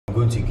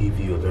to give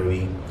you a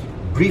very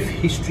brief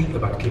history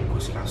about Cape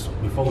Coast Castle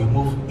before we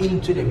move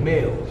into the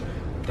male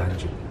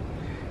dungeon.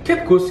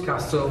 Cape Coast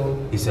Castle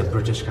is a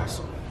British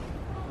castle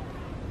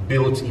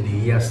built in the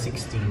year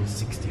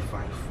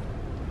 1665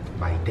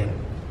 by them.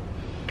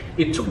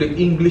 It took the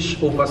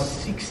English over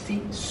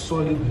 60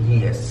 solid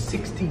years,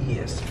 60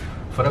 years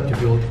for them to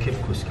build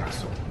Cape Coast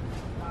Castle.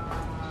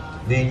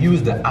 They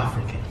used the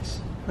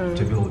Africans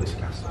to build this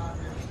castle.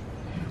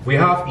 We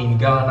have in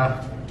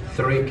Ghana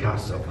 3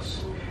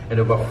 castles and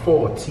over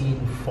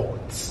 14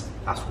 forts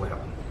as well.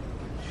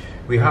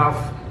 We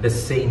have the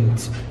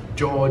St.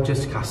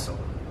 George's Castle,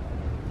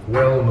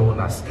 well known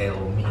as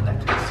Elmina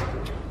Castle.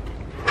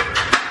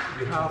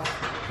 We have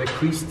the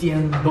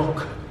Christian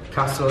Bock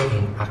Castle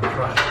in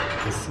Accra.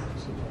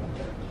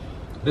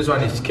 This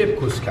one is Cape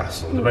Coast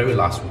Castle, the very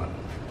last one.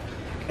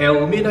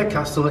 Elmina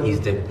Castle is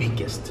the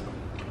biggest,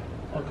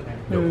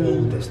 the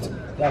oldest.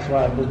 That's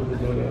why I moved to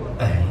there.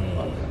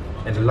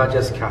 And the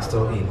largest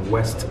castle in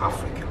West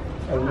Africa.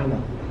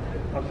 Elmina.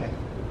 Okay.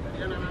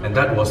 And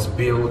that was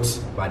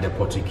built by the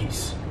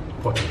Portuguese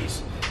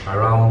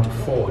around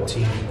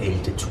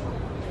 1482.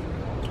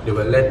 They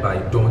were led by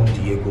Don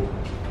Diego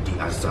de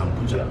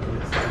Azambuja.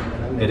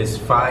 It is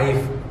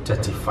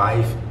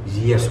 535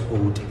 years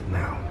old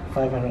now.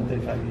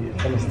 535 years,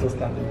 and it's still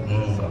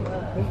standing.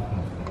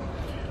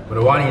 But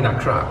the one in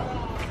Accra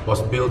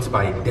was built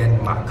by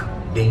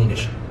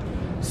Danish,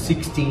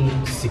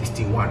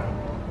 1661.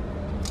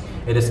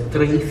 It is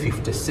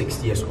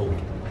 356 years old.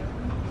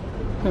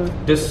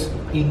 This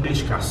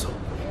English castle,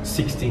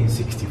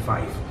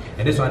 1665,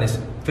 and this one is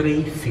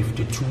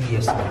 352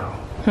 years now.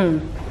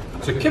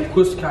 So Cape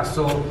Coast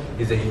Castle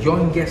is the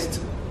youngest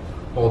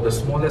or the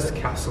smallest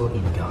castle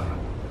in Ghana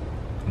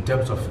in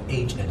terms of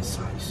age and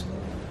size.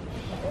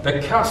 The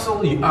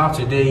castle you are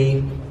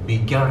today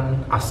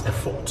began as a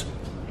fort.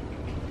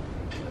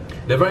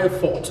 The very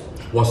fort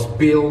was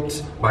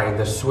built by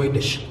the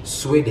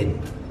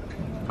Sweden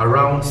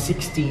around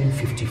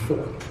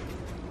 1654.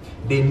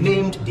 They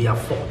named their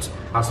fort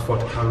as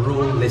Fort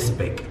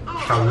Karol-Lisbeth,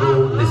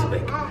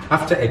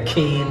 after a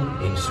king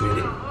in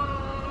Sweden.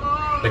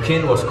 The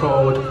king was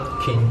called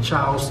King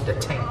Charles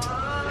X.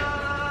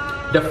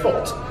 The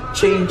fort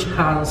changed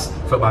hands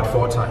for about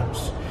 4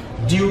 times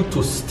due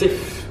to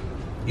stiff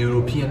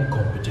European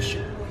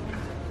competition.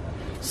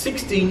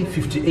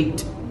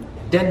 1658,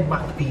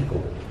 Denmark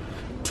people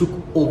took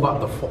over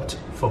the fort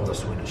from the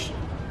Swedish.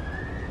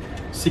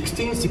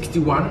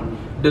 1661,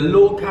 the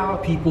local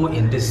people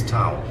in this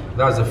town,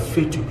 that's the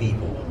Fetu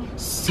people,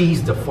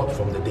 seized the fort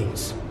from the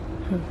Danes.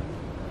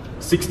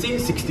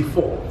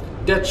 1664,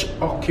 Dutch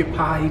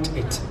occupied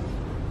it.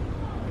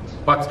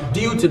 But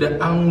due to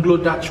the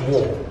Anglo-Dutch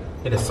War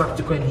in the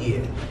subsequent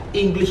year,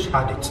 English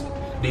had it.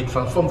 They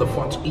transformed the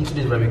fort into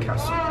this very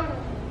castle.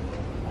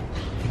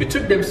 It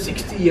took them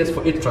 60 years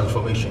for its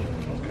transformation.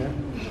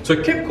 So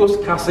Cape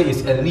Coast Castle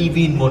is a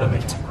living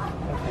monument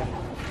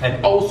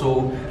and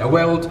also a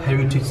World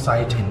Heritage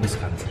Site in this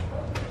country.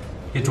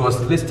 It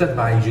was listed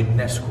by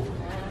UNESCO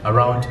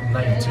around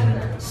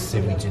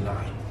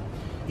 1979.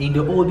 In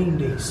the olden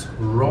days,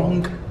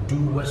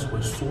 wrongdoers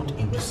were sold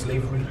into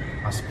slavery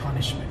as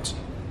punishment.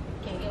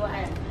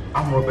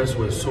 Armed robbers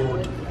were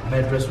sold,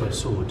 murderers were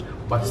sold,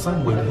 but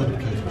some were good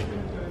people.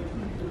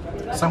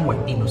 Some were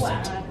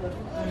innocent.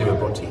 They were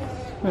brought here.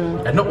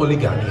 And not only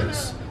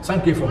Ghanaians.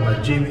 Some came from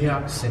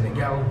Nigeria,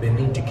 Senegal,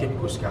 Benin to Cape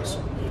Coast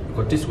Castle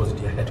because this was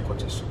their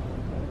headquarters.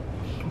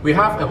 We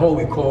have a hall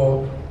we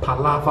call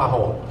Palava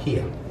Hall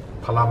here.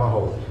 Palava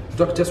Hall.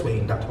 Doctors were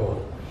in that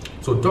hall.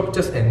 So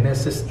doctors and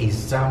nurses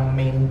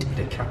examined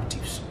the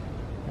captives.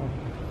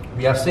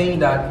 We are saying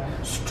that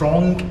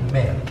strong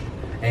men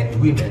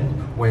and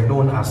women were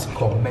known as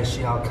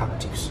commercial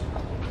captives.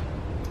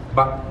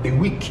 But the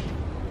weak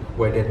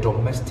were the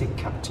domestic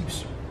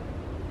captives.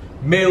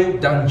 Male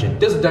dungeon.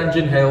 This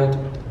dungeon held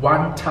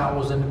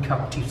 1,000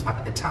 captives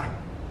at a time.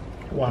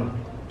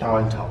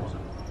 1,000.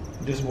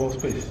 This wall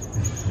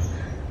space.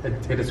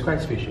 It is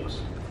quite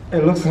spacious.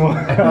 It looks small.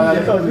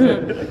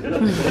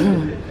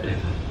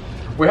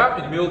 We have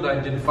in the male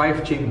dungeon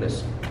 5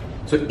 chambers.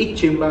 So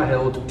each chamber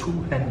held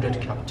 200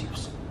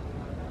 captives.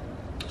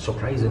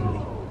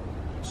 Surprisingly.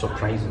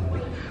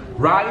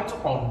 Right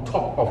on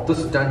top of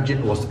this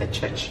dungeon was a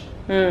church.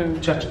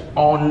 Church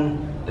on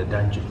the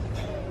dungeon.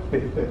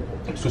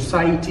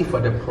 Society for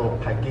the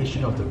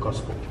Propagation of the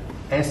Gospel,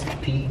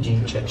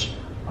 SPG Church.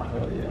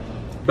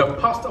 The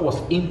pastor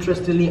was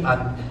interestingly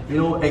a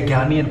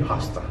Ghanaian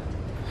pastor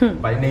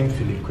by name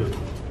Philip Kweku.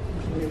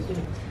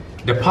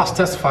 The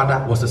pastor's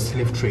father was a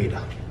slave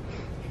trader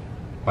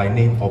by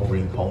name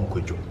Obrimpong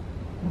Kwejo.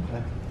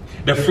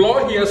 The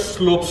floor here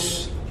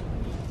slopes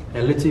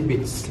a little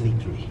bit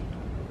slippery,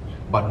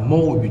 but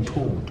more will be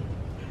told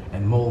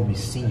and more will be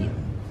seen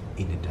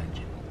in the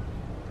dungeon.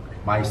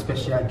 My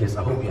special guest,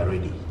 I hope you are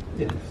ready.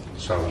 Yes.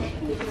 Sorry.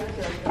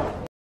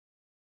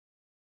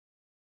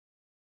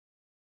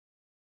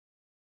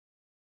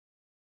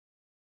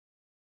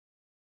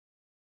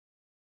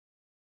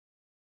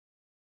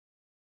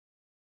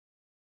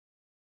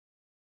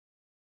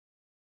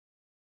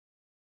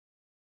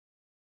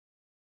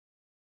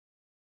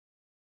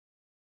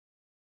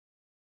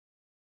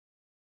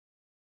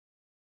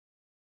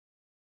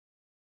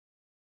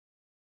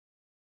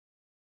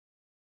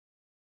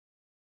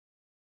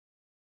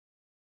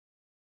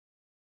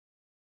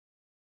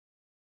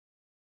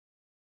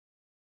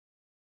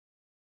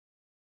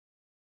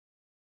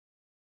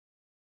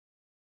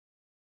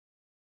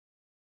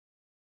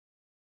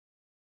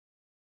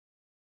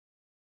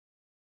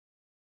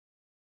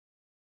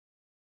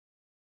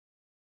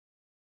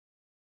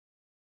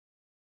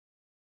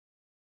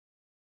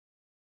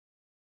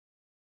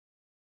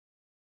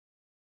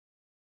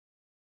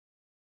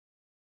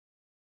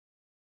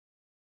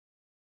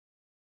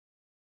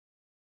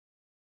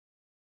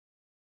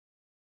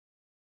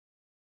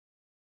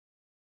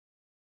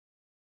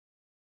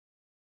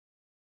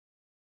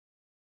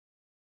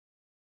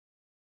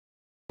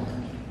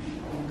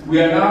 We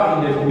are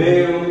now in the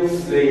male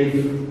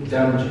slave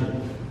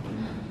dungeon.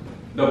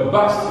 The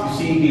bust you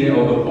see here,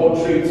 or the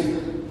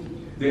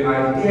portrait, the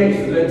idea is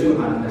to let you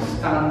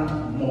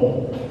understand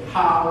more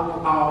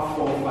how our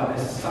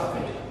forefathers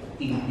suffered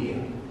in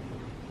here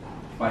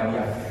by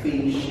their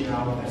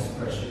facial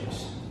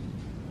expressions.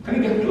 Can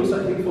you get closer,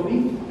 I think, for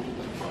me?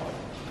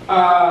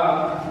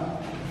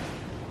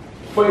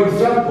 For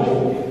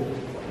example,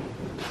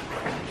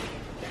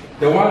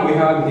 the one we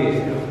have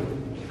here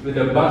with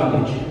the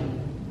bandage,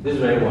 this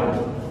very one.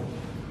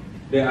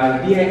 The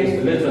idea is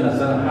to let you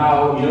understand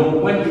how,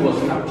 when he was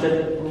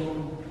captured,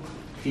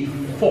 he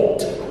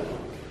fought.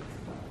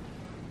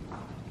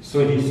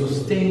 So he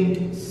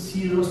sustained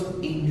serious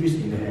injuries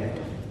in the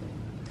head.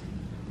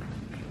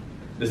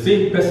 The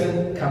same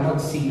person cannot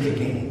see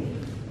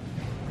again.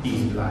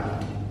 He is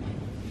blind.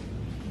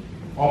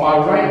 On my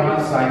right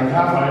hand side, we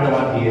have another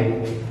one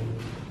here.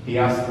 He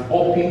has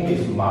opened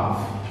his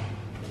mouth.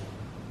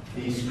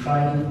 He is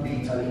crying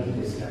bitterly in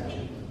this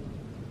dungeon.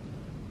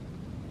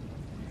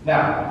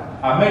 Now,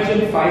 I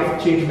mentioned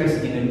 5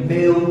 chambers in a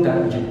male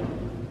dungeon.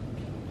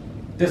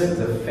 This is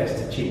the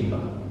first chamber.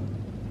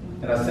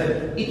 And I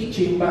said each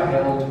chamber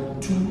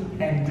held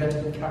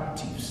 200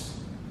 captives.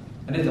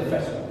 And this is the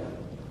first one.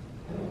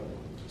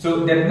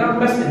 So the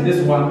numbers in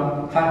this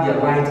one had their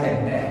light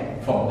and air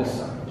from this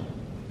side.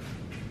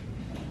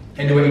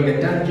 And they were in the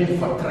dungeon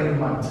for 3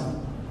 months.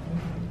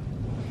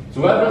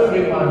 So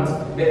every 3 months,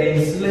 the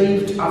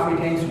enslaved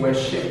Africans were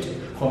shipped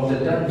from the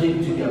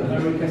dungeon to the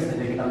Americas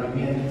and the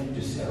Caribbean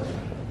to sell.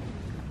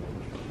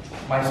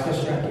 My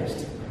special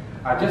guest,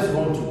 I just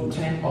want to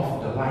turn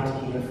off the light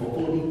here for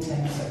only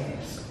 10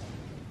 seconds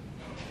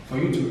for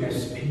you to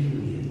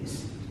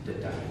experience the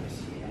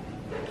darkness here.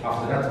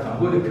 After that, I'm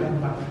going to come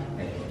back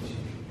and continue.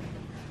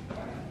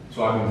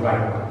 So I'll be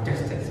right back,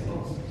 just 10 seconds.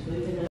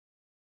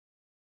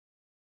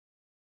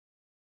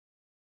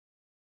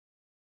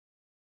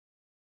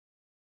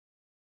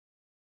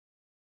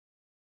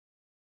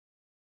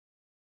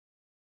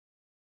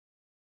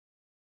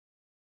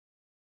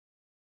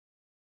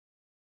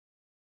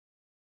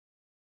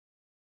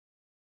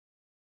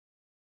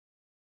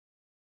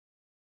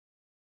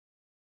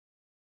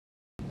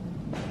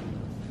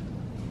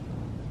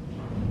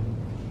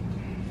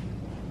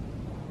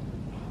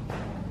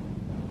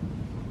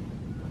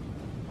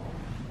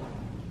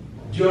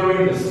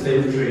 During the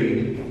slave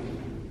trade,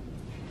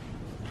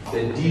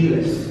 the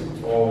dealers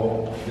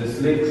or the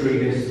slave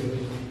traders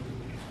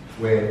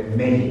were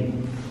many.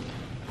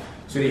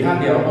 So they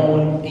had their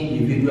own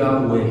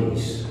individual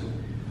ways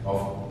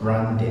of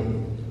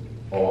branding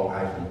or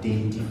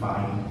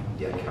identifying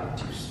their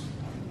captives.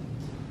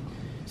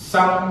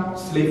 Some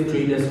slave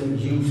traders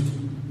used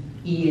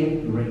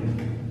earring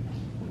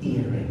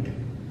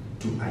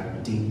to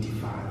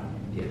identify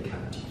their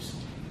captives.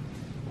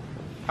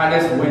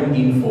 Others went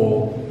in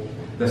for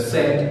the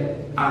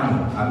said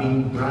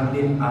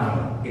branding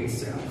iron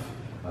itself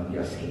on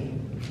their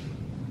skin.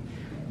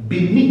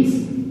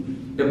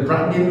 Beneath the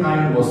branding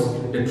iron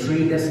was the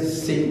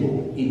trader's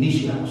symbol,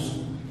 initials.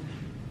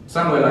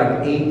 Some were like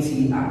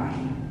ATI,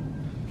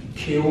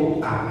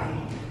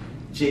 QI,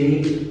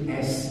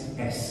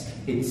 JSS.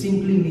 It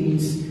simply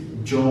means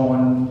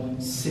John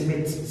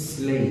Smith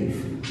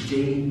Slave,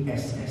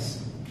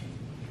 JSS.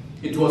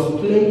 It was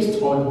placed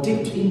or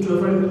dipped into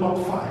a very hot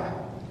fire.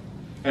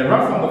 And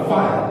right from the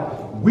fire,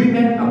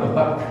 women at the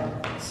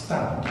back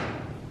stand,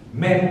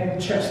 men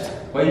chest,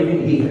 or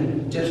even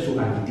here, just to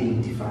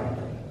identify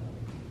them.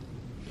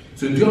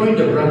 So during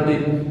the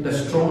branding, the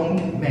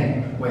strong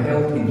men were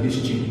held in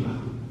this chamber.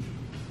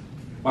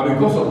 But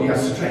because of their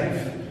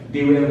strength,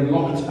 they were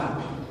locked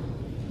up.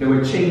 They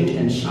were chained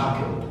and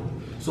shackled.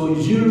 So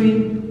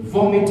urine,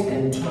 vomit,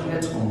 and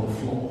toilet on the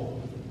floor.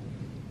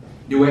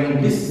 They were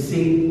in this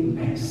same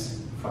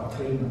mess for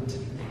 3 months.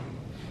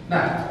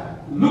 Now,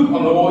 look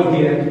on the wall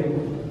here.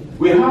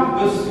 We have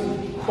this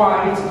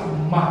white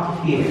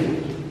mark here.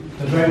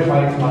 The very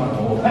white mark on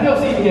the wall. Can you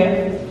see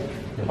here?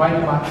 The white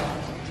mark.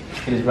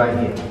 It is right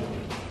here.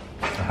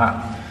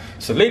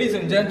 So ladies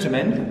and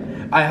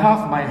gentlemen, I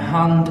have my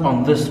hand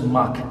on this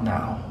mark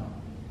now.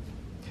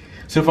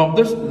 So from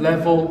this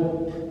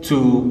level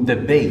to the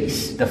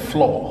base, the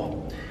floor,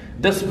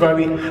 this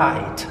very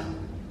height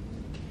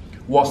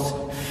was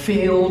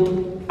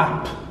filled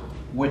up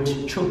with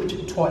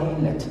choked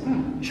toilet,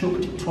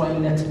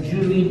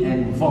 urine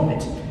and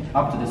vomit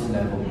up to this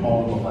level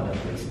all over the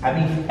place. I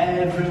mean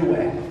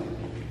everywhere.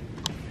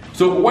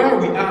 So where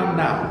we are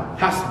now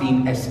has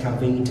been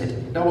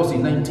excavated. That was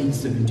in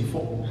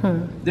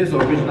 1974. This is the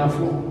original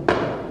floor.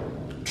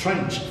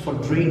 Trenched for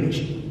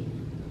drainage.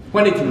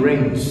 When it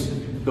rains,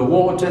 the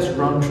waters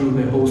run through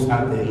the holes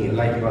out there,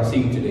 like you are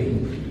seeing today,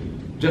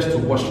 just to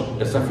wash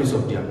the surface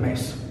of their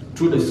mess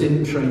through the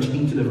same trench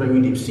into the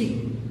very deep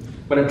sea.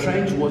 But the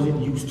trench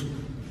wasn't used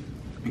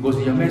because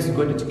the mess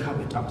got it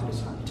covered up to the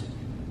side.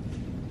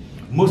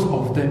 Most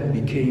of them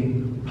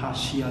became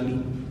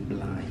partially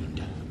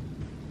blind.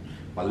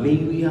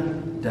 Malaria,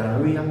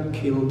 diarrhea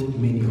killed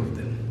many of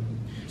them.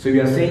 So we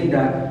are saying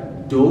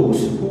that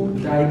those who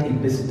died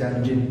in this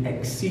dungeon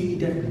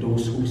exceeded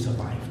those who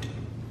survived.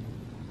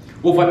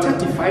 Over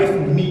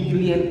 35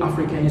 million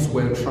Africans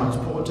were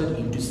transported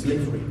into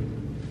slavery,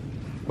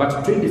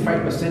 but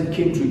 25%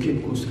 came to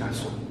Cape Coast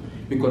Castle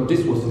because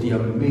this was their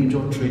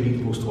major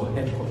trading post or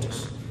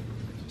headquarters.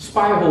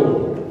 Spy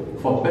hole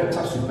for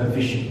better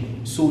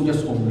supervision,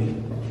 soldiers only.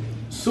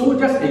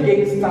 Soldiers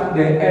again stand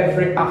there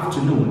every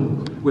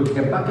afternoon with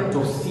a bucket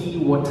of sea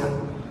water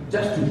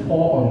just to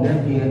pour on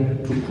them here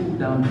to cool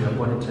down their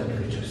body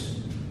temperatures.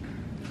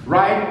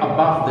 Right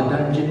above the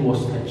dungeon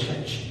was a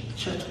church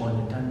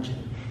on the dungeon.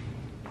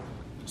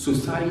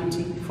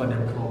 Society for the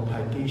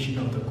propagation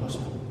of the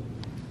gospel.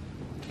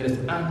 It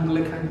is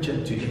Anglican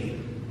church today.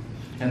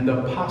 And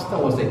the pastor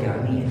was a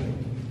Ghanaian,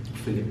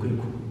 Philip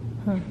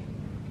Kweku.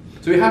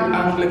 So we have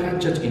Anglican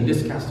church in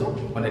this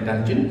castle on a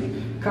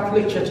dungeon,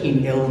 Catholic church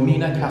in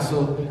Elmina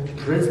Castle,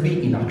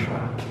 Presby in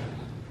Accra.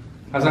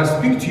 As I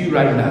speak to you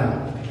right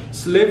now,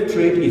 slave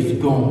trade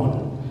is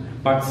gone,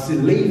 but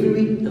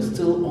slavery is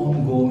still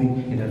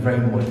ongoing in a very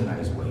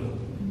modernized way.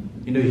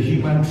 You know,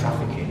 human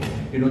trafficking,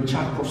 you know,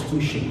 child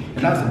prostitution,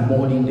 and that's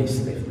modern day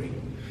slavery.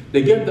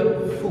 They get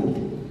the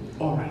food,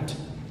 all right,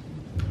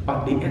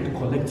 but they end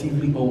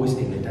collectively always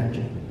in the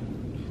dungeon.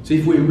 So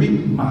if we're a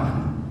weak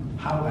man,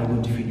 how are you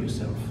going to feed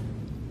yourself?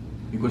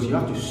 Because you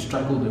have to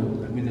struggle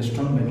the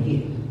strong men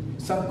here.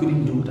 Some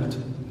couldn't do that.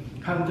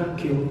 Hunger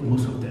killed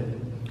most of them.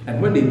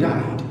 And when they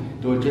died,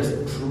 they were just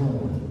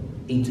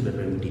thrown into the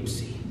very deep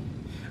sea.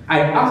 I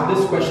ask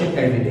this question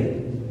every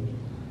day.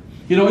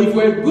 You know, if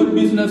you're a good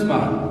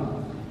businessman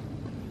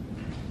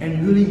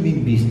and really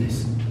mean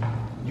business,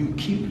 you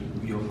keep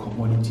your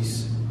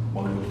commodities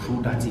or your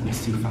product in a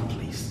safer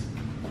place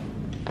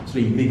so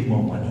you make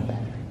more money.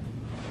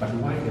 But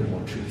why they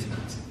maltreating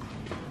it?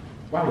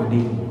 Why were they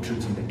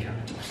maltreating the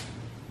captives?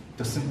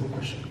 The simple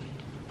question.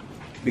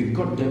 We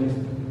got them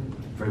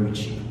very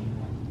cheap.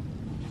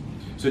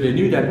 So they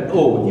knew that,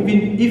 oh,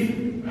 even if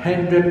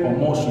 100 or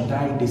more should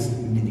die this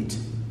minute,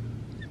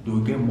 they will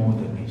get more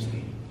the next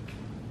day.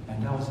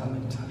 And that was our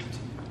mentality.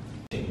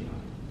 And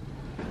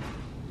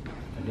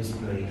this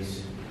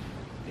place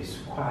is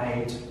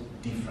quite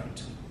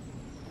different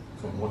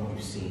from what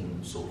we've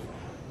seen so far.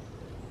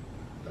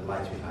 The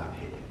light we have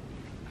here.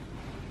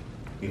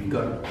 We've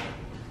got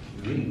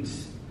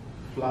reeds,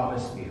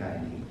 flowers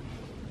behind you,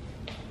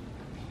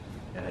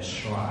 and a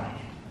shrine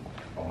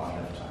on my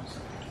left hand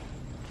side.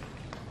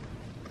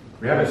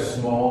 We have a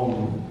small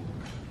room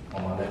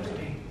on my left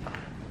hand.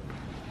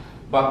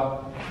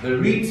 But the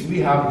reeds we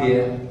have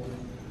here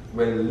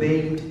were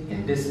laid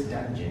in this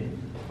dungeon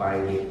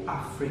by the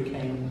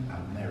African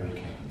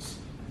Americans,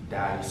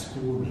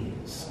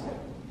 diasporians.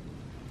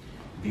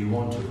 They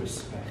want to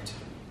respect,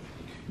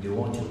 they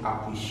want to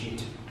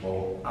appreciate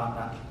or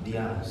honor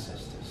their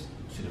ancestors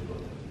to the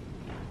brother.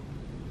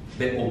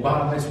 The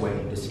Obamas were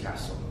in this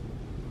castle,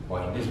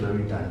 or in this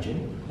very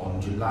dungeon, on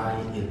July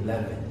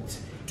 11th,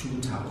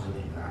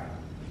 2009.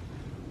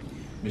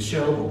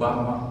 Michelle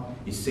Obama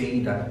is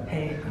saying that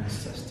her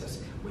ancestors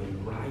were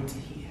right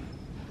here.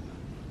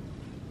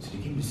 So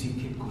they came to see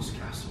Cape Coast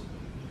Castle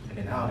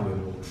and how they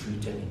were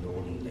treated in the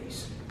olden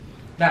days.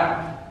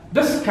 Now,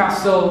 this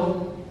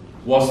castle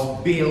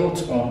was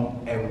built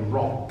on a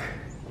rock,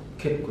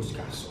 Cape Coast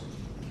Castle,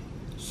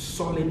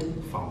 solid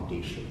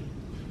foundation.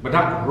 But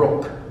that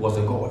rock was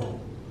a god,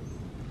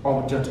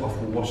 object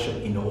of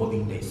worship in the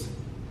olden days.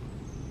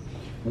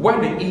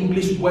 When the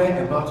English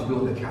were about to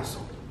build the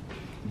castle,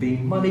 they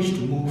managed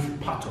to move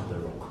part of the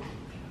rock.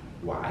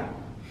 Why?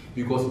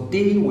 Because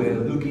they were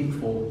looking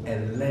for a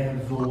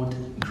leveled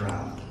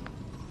ground.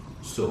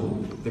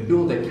 So they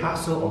built the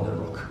castle on the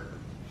rock.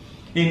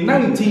 In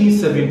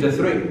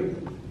 1973,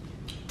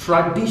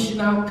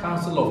 traditional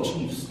council of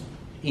chiefs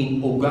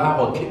in Oga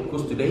or Cape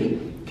Coast today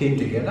came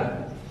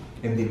together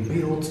and they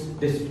built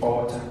this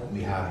altar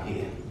we have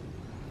here.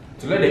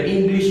 To let the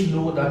English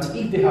know that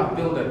if they have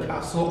built a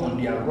castle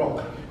on their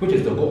rock, which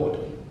is the God,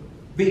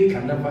 they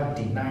can never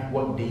deny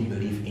what they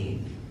believe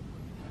in.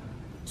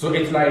 So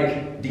it's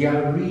like they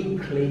are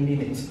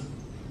reclaiming it.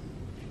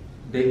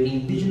 The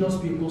indigenous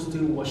people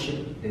still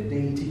worship the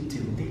deity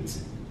till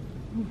date.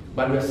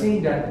 But we are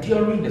saying that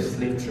during the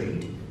slave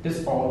trade,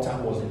 this altar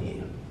wasn't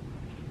here.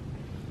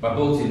 But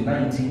built in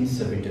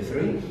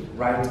 1973,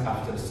 right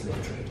after the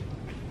slave trade.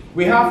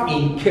 We have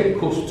in Cape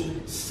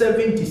Coast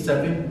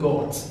 77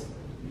 gods,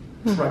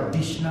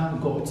 traditional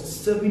gods,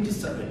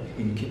 77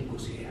 in Cape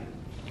Coast here.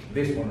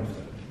 This one of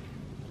them.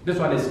 This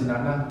one is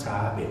Nana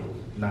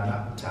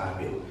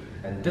Tabil,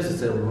 and this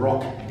is a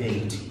rock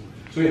deity.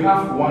 So we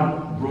have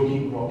one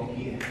broken rock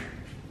here,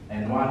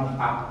 and one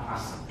up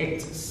as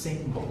its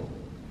symbol.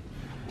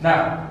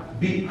 Now,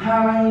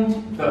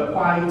 behind the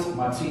white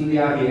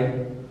material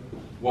here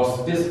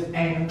was this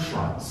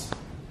entrance.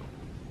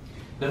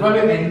 The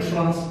very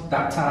entrance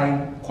that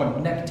time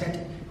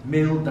connected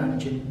male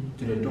dungeon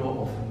to the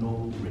door of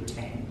no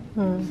return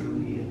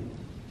through here.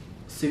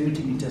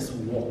 70 meters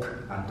walk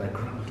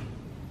underground.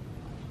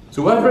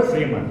 So every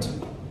 3 months,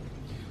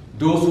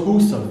 those who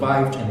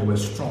survived and they were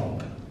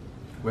strong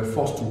were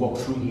forced to walk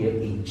through here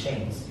in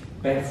chains,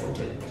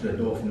 barefooted to the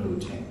door of no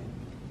return.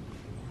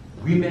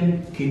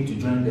 Women came to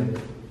join them,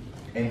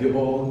 and they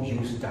all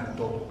used that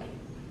door.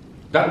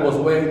 That was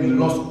where we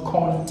lost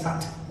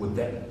contact with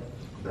them.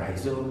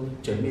 Brazil,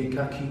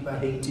 Jamaica, Cuba,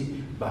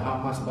 Haiti,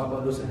 Bahamas,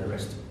 Barbados, and the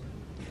rest.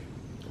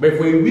 But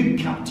for a weak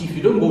captive,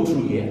 you don't go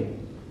through here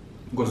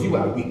because you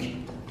are weak.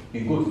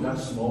 You go to that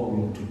small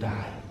room to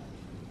die.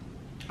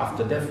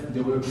 After death,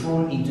 they were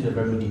thrown into the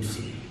very deep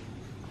sea.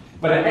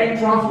 But the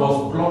entrance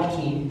was blocked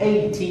in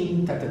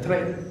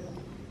 1833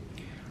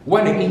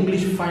 when the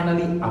English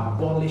finally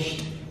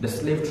abolished the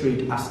slave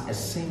trade as a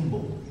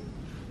symbol.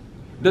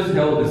 This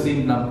held the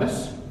same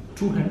numbers,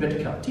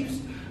 200 captives,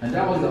 and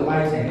that was the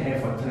light and air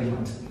for 3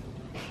 months.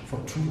 For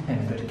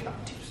 200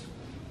 captives.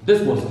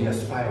 This was their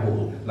spy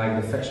hole,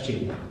 like the first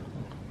chamber.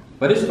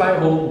 But this spy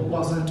hole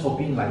wasn't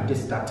open like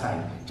this that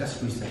time,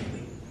 just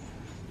recently.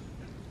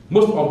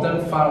 Most of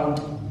them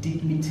found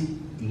dignity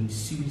in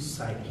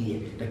suicide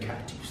here, the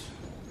captives.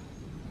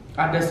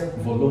 Others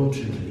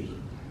voluntarily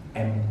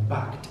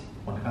embarked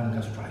on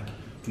hunger strike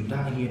to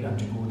die here than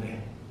to go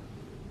there.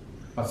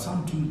 But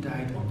some too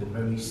died on the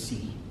very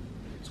sea,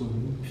 so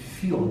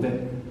few of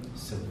them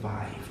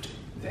survived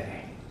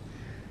there.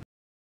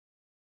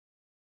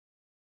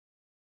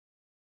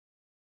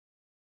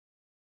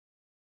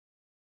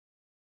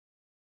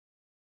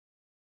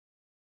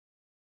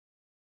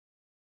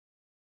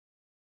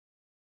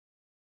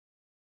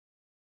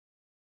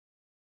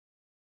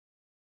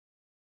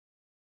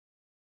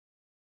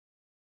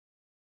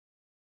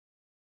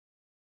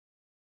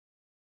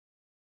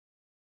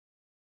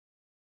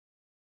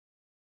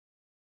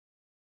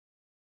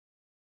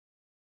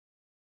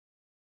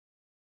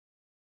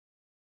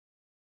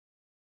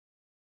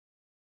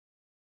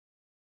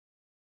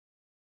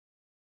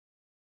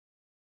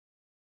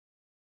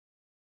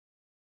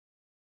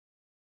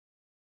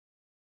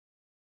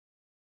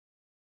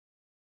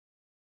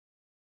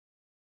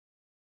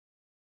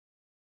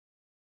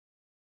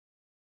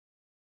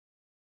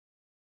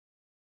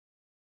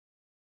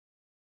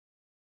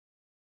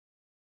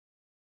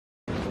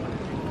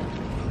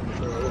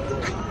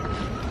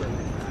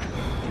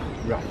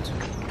 Right.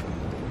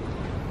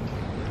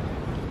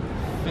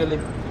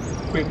 Philip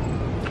Quick,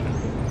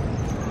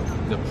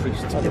 the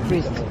priest. Oh, the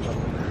priest.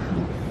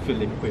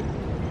 Philip Quick.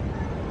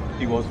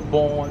 He was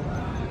born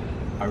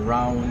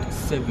around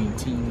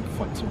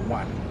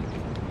 1741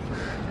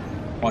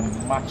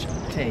 on March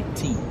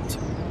 13th,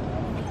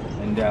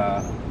 and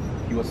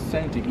he was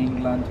sent to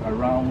England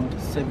around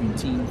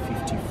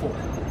 1754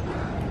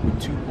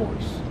 with 2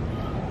 boys,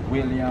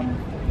 William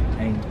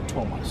and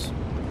Thomas.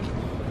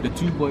 The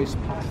 2 boys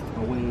passed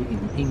away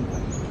in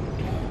England,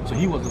 so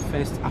he was the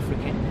first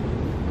African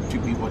to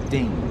be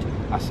ordained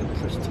as a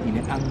priest in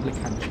the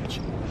Anglican Church.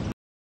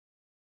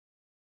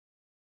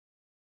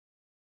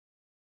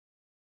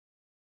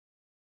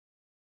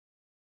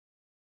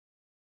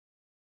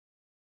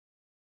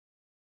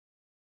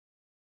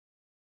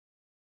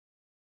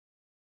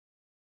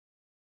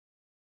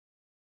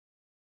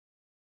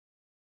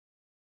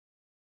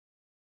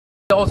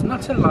 There was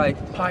nothing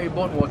like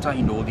pipe-borne water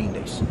in the olden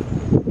days.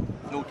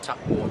 No tap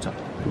water.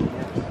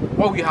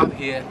 What we have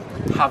here,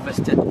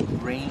 harvested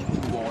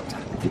rainwater.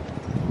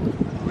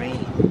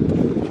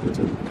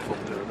 Rainwater from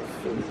the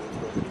river.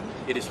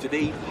 It is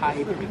today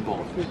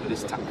pipe-borne with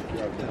this tap.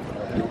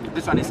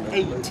 This one is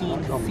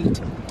 18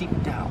 feet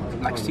deep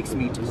down, like 6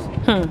 meters.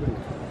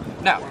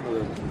 Now,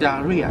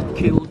 diarrhea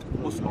killed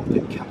most of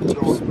the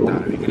captives.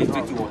 Diarrhea, it is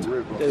dirty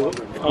water.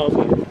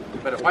 Okay.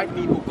 But the white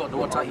people got the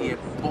water here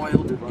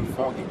boiled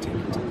before they take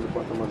it.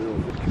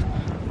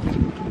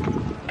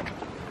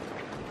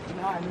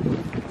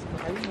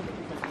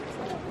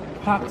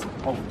 Part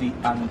of the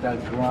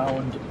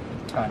underground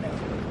tunnel.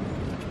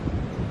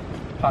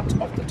 Part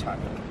of the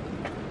tunnel.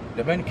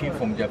 The men came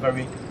from their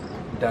very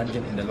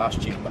dungeon in the last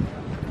chamber.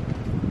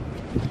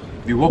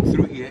 We walked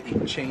through here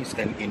in chains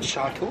and in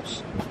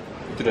shackles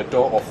to the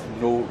door of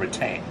no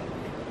return.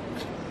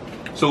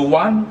 So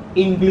one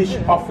English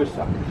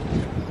officer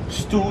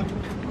stood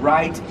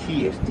right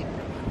here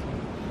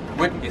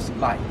with his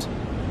light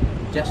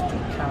just to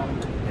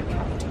count the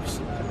captives.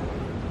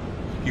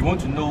 You want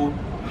to know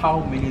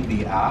how many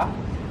they are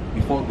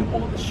before they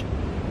board the ship.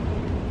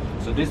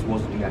 So this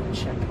was their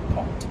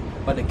checkpoint.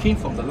 But they came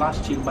from the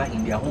last chamber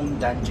in their own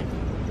dungeon,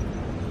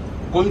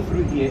 going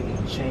through here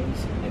in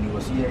chains, and he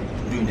was here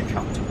doing the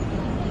counting.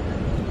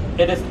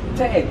 It is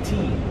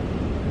 13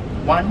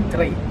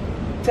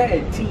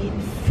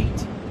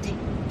 feet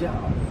deep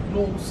down,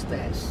 no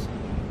stairs.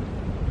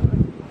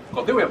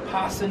 Because they were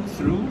passing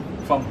through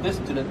from this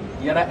to the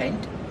other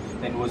end,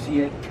 and was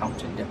here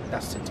counting them.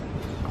 That's it.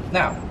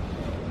 Now,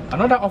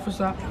 another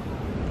officer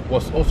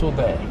was also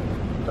there,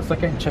 the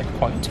second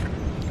checkpoint,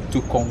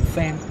 to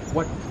confirm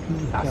what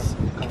he has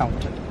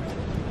counted.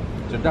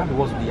 So that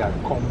was their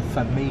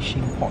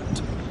confirmation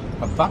point.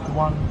 But that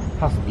one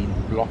has been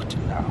blocked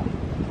now.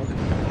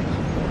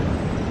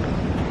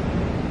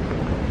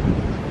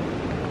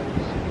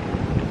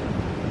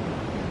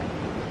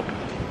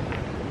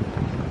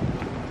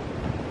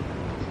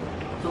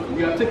 So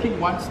we are taking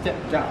one step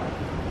down.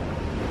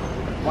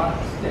 One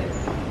step.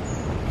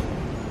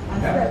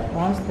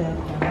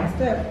 One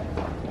step.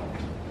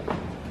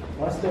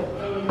 One step.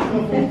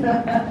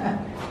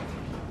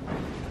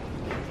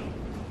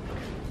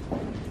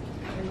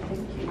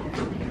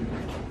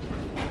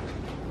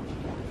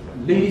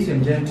 Ladies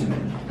and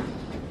gentlemen,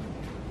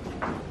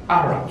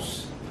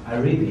 Arabs,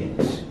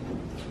 Arabians,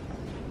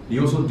 they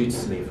also did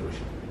slavery.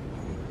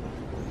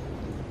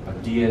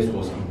 But theirs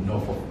was in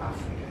north of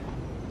Africa.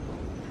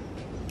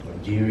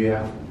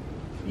 Algeria,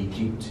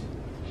 Egypt,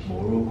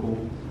 Morocco,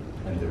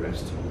 and the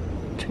rest.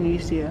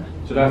 Tunisia.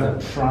 So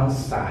that's a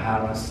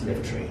trans-Saharan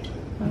slave trade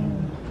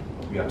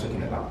we are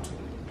talking about.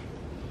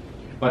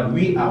 But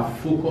we are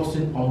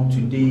focusing on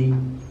today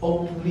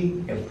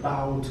only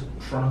about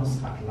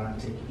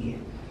transatlantic here.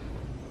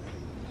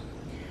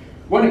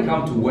 When it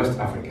comes to West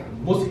Africa,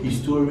 most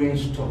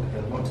historians talk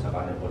a lot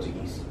about the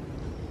Portuguese.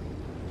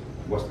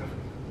 West Africa.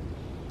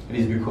 It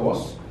is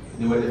because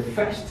they were the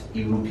first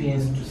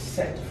Europeans to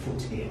set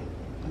foot here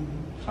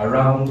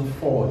around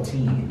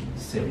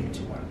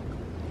 1471.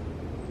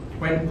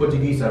 When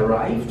Portuguese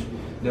arrived,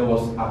 there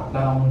was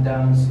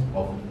abundance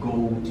of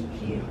gold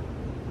here.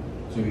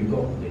 So we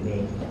got the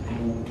name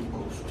Gold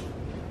Coast.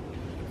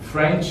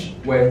 French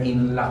were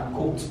in La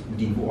Côte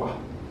d'Ivoire.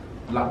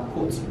 La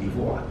Côte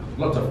d'Ivoire,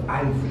 lots of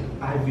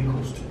Ivory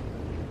Coast.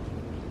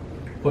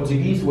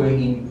 Portuguese were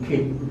in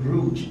Cape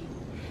Rouge.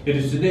 It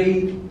is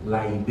today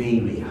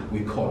Liberia,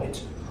 we call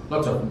it.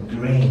 Lots of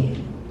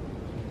grain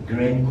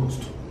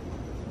coast.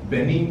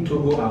 Benin,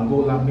 Togo,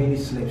 Angola, many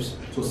slaves,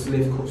 so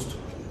slave coast.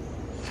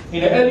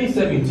 In the early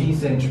 17th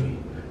century,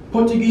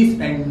 Portuguese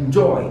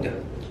enjoyed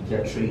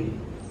their trade.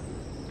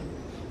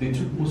 They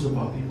took most of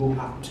our people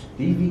out.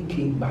 They even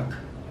came back.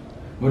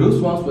 But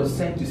those ones were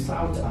sent to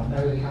South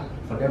America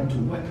for them to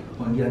work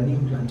on their new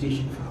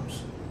plantation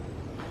farms.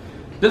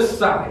 This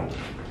side,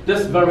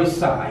 this very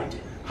side,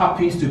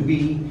 happens to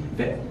be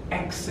the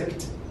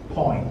exit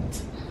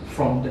point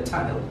from the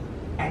tunnel.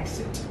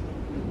 Exit.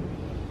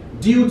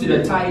 Due to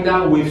the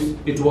tidal waves,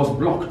 it was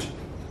blocked.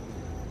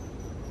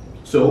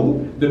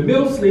 So the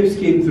male slaves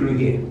came through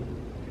here.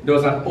 There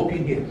was an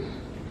opening here.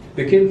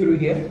 They came through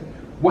here,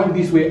 went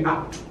this way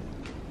out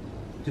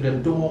to the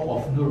door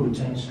of no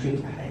return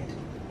straight ahead.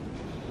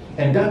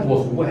 And that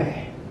was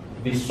where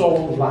they saw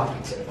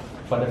light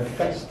for the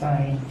first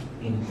time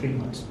in 3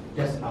 months,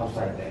 just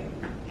outside there.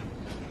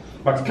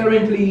 But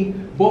currently,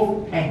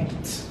 both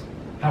ends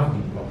have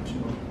been blocked.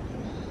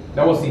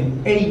 That was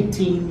in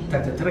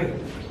 1833,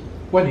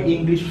 when the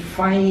English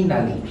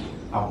finally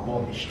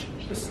abolished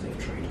the slave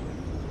trade.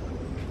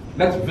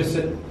 Let's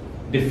visit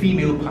the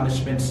female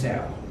punishment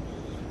cell,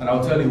 and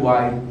I'll tell you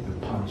why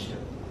we punished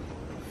them.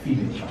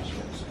 Female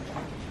punishment cell.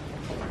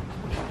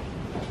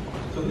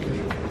 So look at it.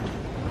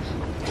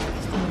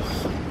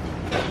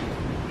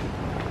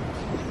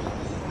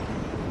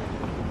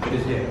 It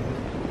is there.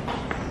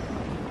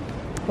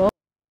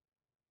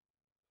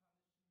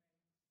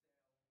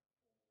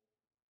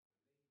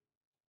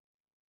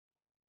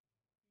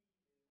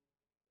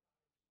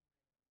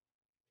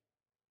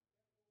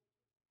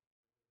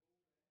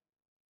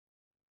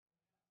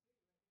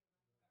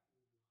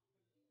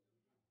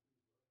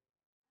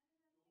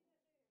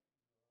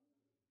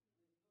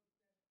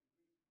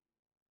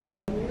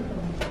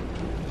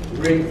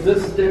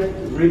 Resisted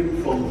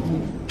rape from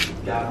whom?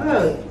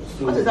 Really?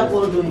 So What is that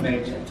word doing?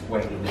 Merchant were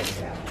in the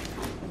cell.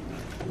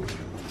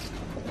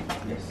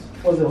 Yes.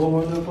 What's the whole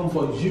one from?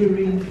 For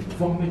urine,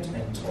 vomit,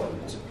 and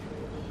toilet.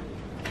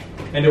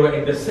 And they were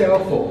in the cell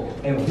for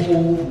a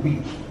whole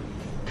week.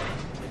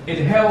 It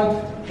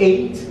held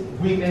 8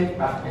 women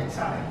at a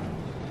time.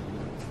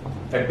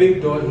 A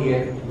big door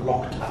here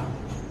locked up.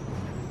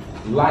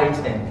 Light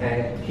and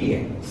air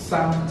here.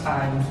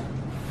 Sometimes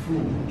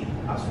food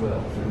as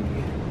well through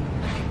here.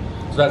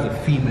 So that's a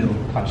female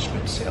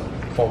punishment cell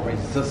for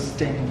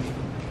resisting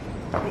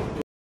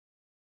rape.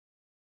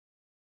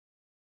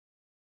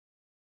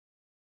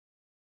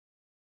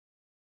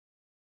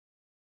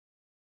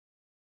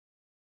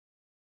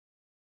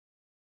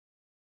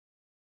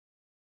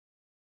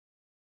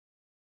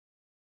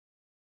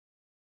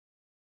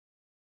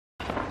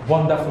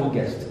 Wonderful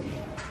guest.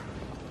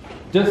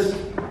 This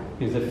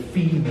is a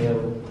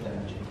female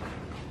dungeon.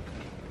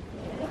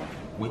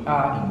 We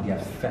are in their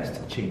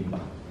first chamber.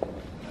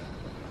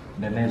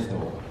 The next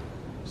door,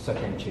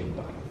 second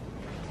chamber.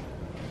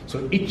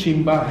 So each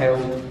chamber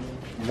held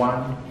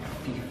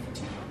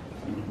 150.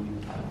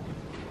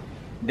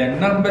 The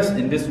numbers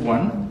in this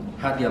one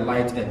had their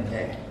light and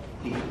air.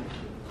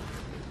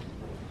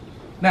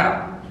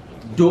 Now,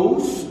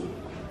 those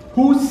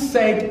who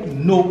said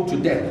no to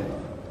death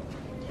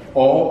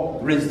or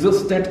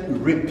resisted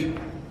rape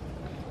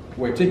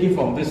were taken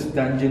from this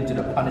dungeon to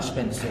the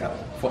punishment cell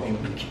for a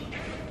week.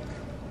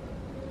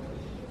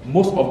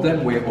 Most of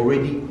them were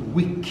already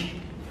weak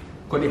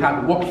because they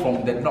had walked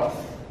from the north,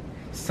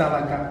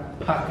 Salaga,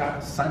 Paka,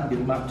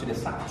 Sandema to the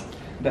south.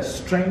 The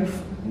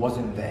strength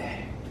wasn't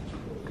there.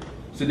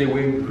 So they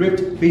were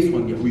raped based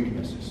on their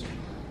weaknesses.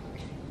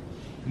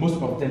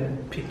 Most of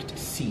them picked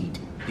seed.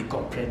 They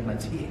got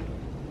pregnant here.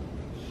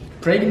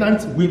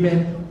 Pregnant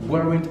women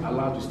weren't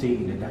allowed to stay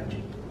in the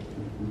dungeon,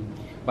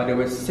 but they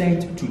were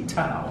sent to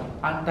town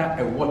under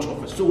a watch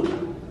of a soldier.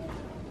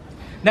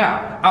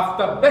 Now,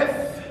 after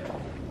birth,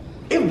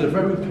 if the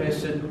very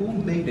person who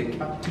made the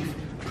captive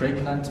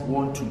pregnant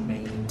want to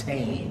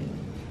maintain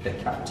the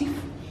captive,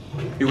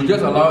 he will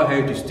just allow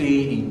her to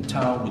stay in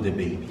town with the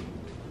baby,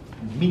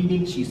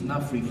 meaning she's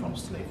not free from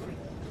slavery.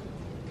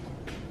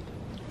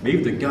 But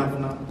if the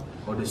governor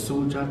or the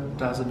soldier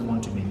doesn't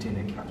want to maintain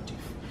a captive,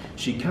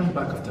 she comes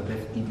back after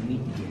birth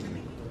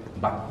immediately,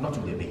 but not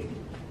with the baby.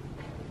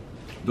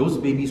 Those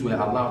babies were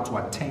allowed to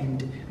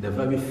attend the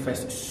very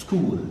first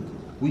school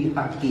we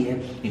have here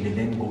in the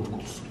then Gold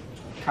Coast,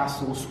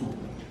 Castle School.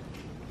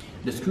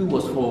 The school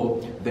was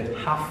for the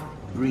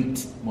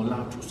half-breed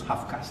mulattoes,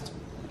 half-caste.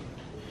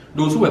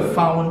 Those who were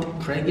found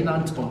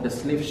pregnant on the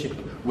slave ship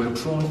were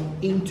thrown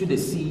into the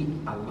sea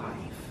alive.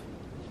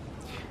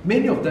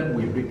 Many of them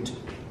were raped.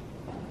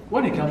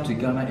 When you come to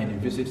Ghana and you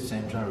visit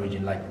Central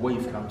region, like where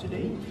you've come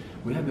today,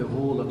 we have a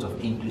whole lot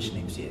of English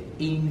names here.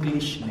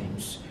 English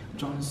names: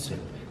 Johnson,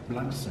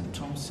 Blankson,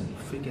 Thompson,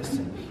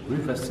 Ferguson,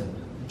 Riverson,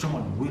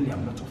 John,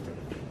 William, lot of them.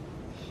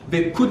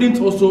 They couldn't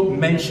also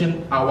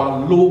mention our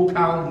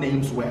local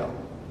names well.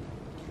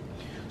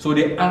 So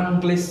they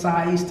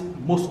anglicized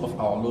most of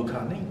our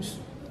local names.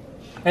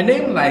 A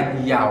name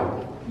like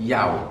Yao,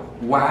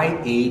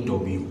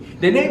 Y-A-W.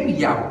 The name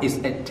Yao is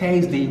a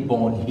Thursday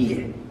born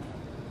here.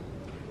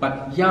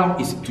 But Yao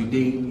is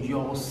today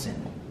Yorson.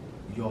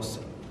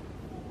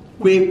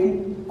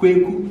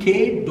 Kweku,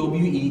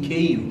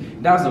 K-W-E-K-U.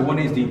 That's the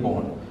Wednesday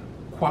born.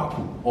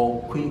 Kwaku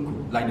or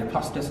Kweku, like the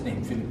pastor's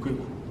name, Philip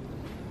Kweku.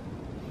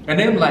 A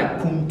name like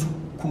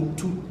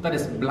Kuntu, that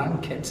is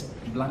blanket,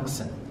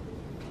 Blankson.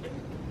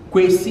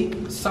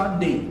 Kwesi,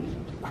 Sunday,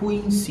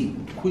 Quincy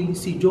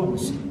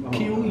Jones,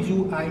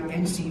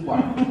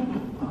 Q-U-I-N-C-Y.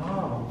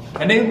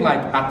 A name like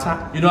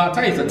Atta, you know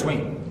Atta is a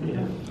twin.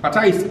 Yeah.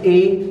 Atta is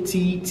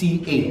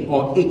A-T-T-A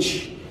or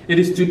H. It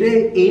is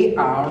today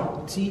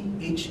A-R-T-H-U-R.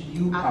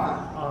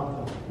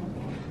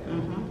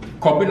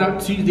 Kobina,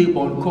 Tuesday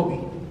born Kobe.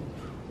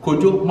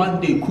 Kojo,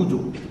 Monday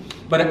Kujo.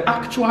 But the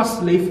actual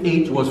slave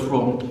age was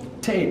from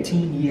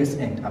 13 years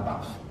and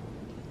above.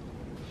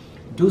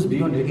 Those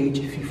beyond the age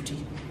of 50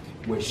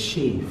 were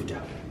shaved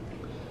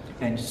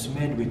and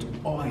smeared with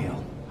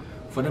oil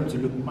for them to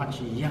look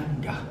much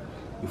younger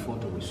before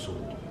they were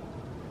sold.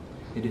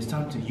 It is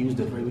time to use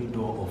the very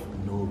door of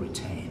no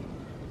return.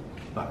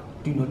 But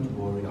do not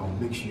worry, I'll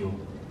make sure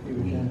we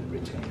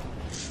return.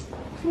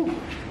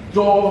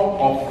 Door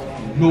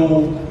of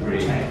no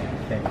return.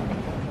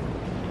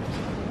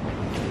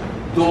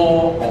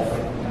 Door of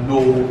no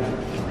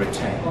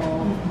return.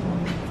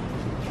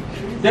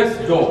 This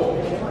door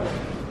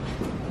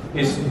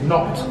is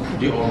not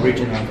the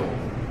original door.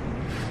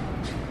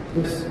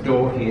 This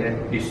door here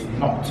is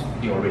not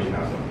the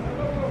original door.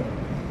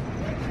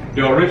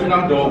 The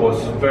original door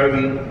was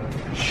very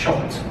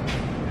short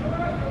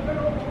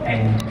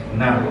and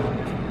narrow.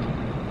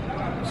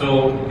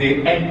 So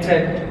they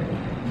entered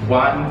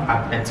one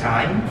at a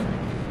time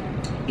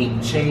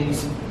in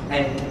chains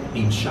and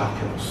in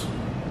shackles.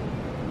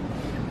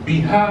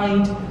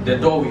 Behind the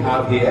door we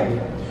have here,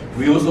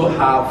 we also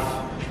have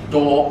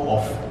door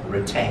of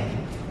return.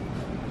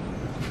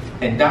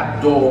 And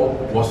that door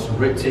was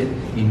written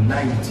in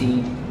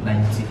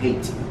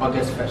 1998,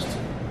 August 1st,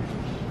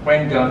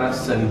 when Ghana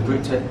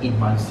celebrated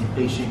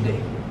Emancipation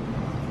Day.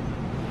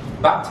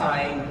 That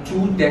time,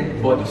 2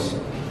 dead bodies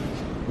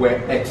were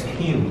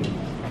exhumed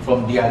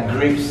from their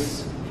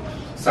graves.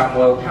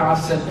 Samuel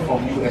Carson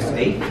from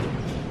USA,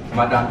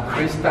 Madame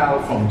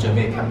Crystal from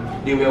Jamaica.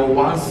 They were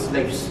once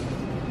slaves.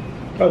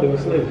 Oh, they were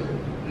slaves?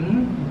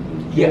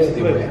 Yes,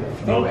 they were.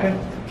 Okay.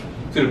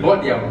 So they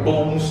brought their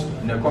bones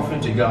in a coffin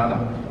to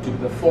Ghana to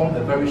perform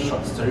a very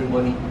short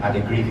ceremony at the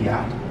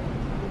graveyard.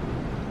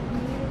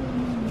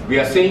 We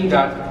are saying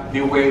that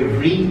they were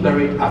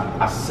reburied at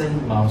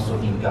Asen Mauso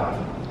in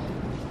Ghana.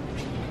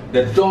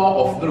 The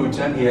door of no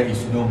return here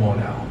is no more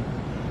now,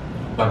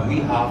 but we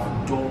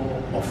have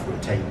door of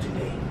return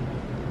today,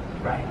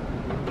 right?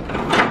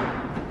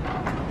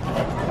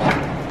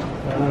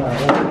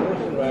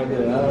 Right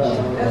there.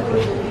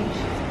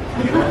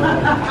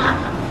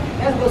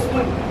 Let's go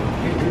swim.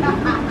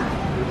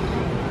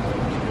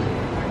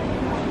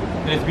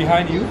 It is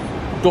behind you,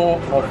 door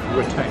of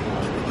return.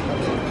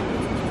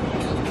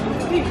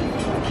 See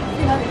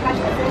how they catch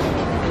the fish?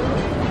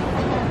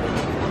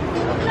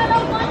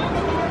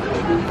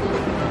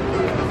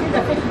 See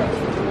the fish there?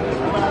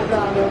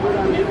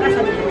 That's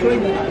how they throw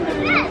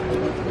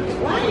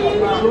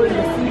in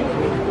the sea.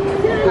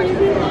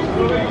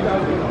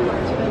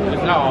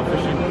 It's now our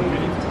fishing.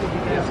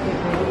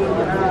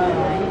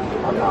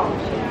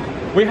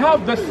 We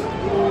have this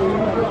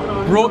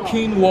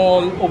broken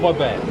wall over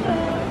there.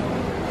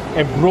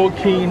 A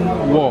broken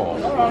wall.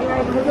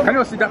 Can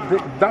you see that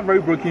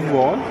very broken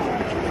wall?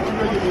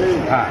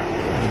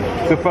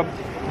 So from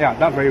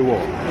that very wall,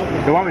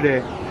 the one with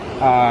the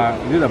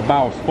little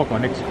bow spot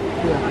on it.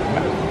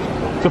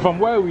 So from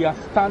where we are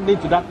standing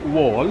to that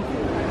wall,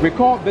 we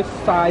call this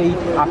side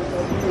as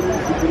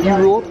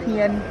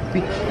European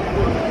beach.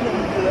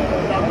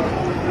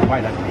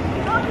 Why that?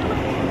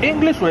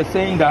 English were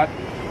saying that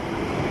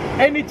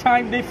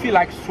anytime they feel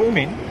like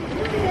swimming,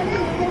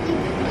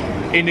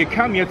 And they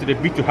come here to the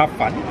beach to have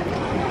fun.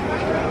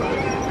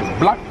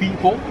 Black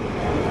people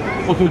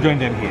also join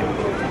them here.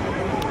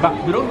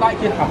 But they don't like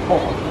it at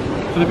all.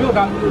 So they build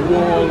that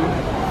wall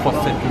for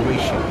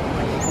separation.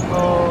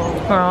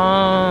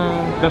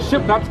 The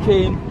ship that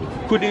came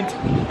couldn't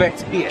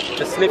bet here,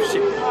 the slave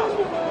ship.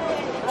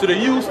 So they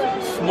used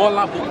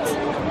smaller boats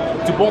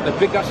to board the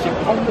bigger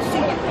ship on the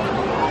sea.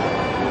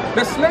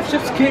 The slave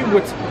ships came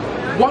with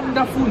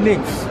wonderful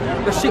names.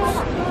 The ships,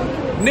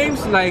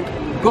 names like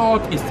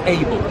God is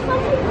able.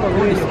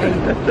 God is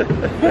able.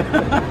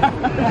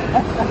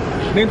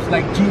 Names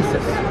like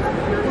Jesus,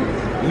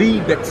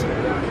 Liberty,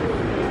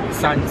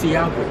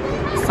 Santiago,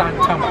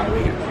 Santa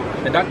Maria,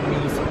 and that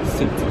means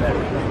Saint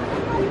Mary.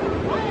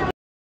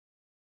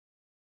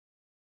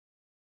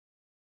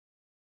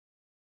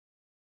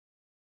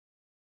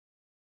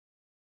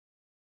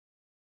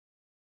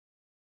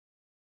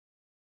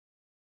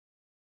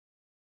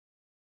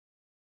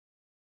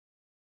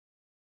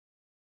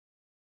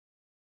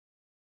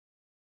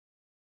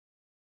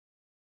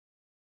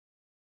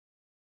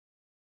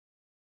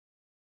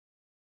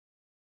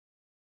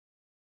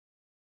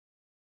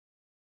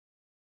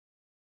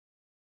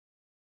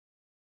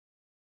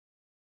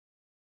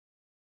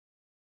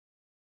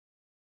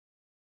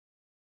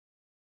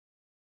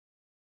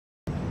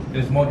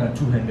 It's more than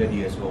 200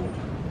 years old,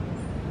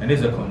 and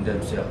this is a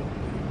condemned cell.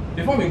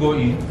 Before we go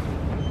in,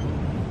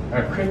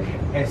 a quick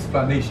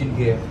explanation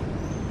here.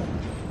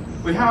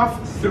 We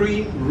have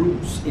 3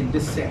 rooms in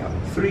this cell,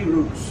 3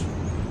 rooms.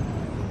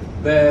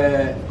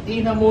 The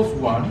innermost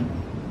one,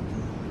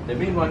 the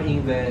main one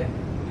in there,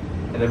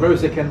 and the very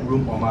second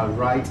room on my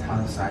right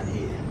hand side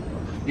here.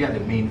 They are the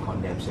main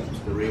condemned cells,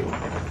 the real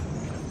one.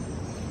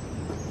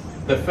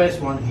 The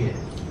first one here,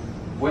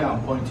 where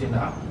I'm pointing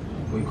out,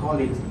 we call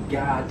it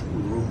guard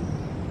room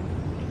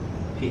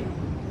here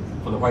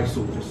for the white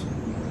soldiers.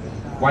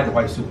 Why the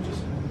white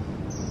soldiers?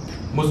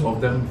 Most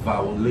of them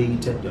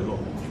violated the law.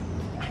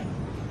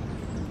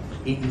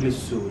 English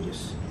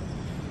soldiers.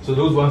 So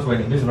those ones were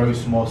in this very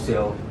small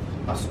cell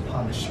as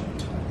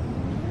punishment.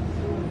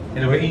 And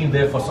they were in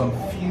there for some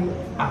few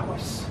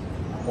hours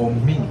or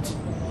minutes,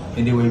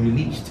 and they were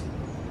released.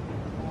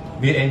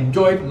 They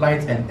enjoyed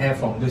light and air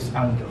from this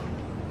angle.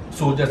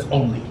 Soldiers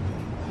only.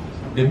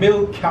 The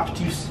male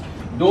captives,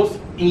 those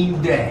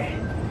in there,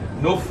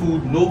 no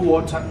food, no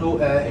water, no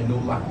air, and no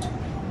light,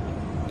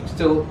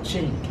 still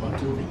chained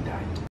until they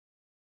died.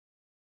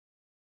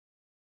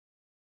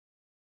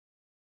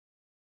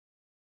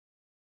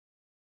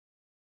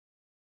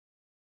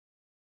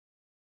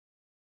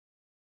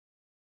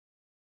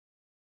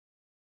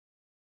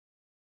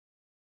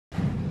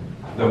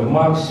 The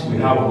marks we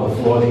have on the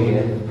floor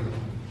here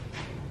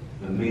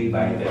were made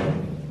by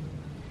them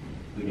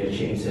with their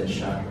chains and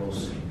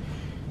shackles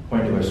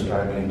when they were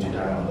struggling to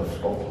die on the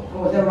floor.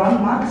 Oh, the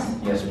wrong marks?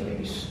 Yes,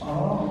 please.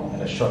 Oh.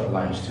 And the short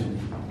lines too.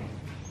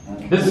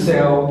 This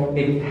cell,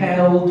 it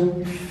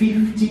held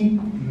 50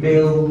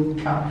 male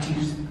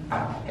captives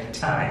at a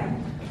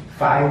time.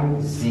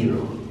 50.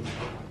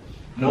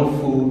 No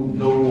food,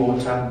 no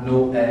water,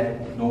 no air,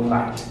 no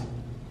light.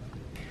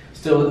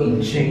 Still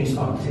in chains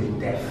until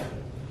death.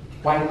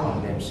 Why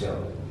condemn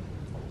cell?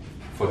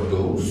 For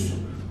those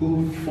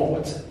who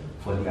fought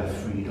for their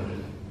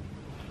freedom.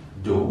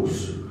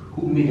 Those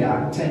who made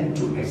an attempt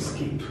to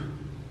escape.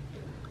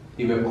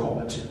 They were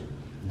caught,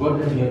 brought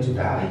them here to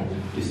die.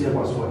 They said it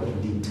was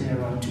what?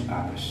 Deterrent to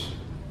others.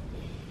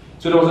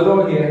 So there was a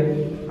door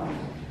here.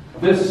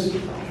 This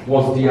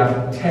was their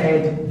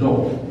 3rd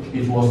door.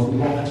 It was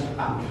locked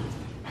up.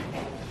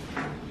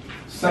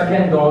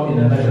 2nd door in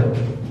the middle,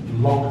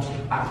 locked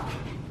up.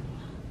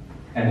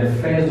 And the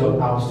 1st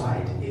door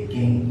outside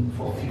again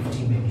for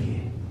 50 men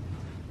here.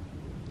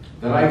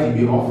 The light will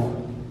be off.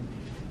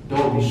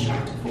 Door will be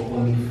shut for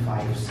only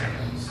 5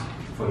 seconds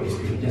for your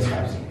stay, just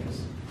 5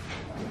 seconds.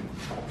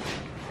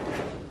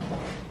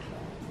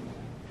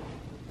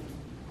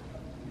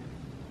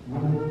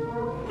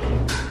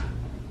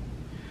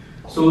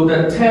 So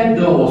the 3rd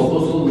door was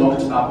also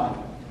locked up.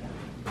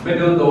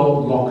 Middle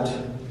door locked.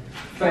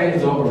 3rd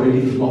door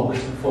already locked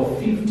for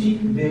 50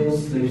 male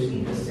slaves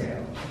in the cell.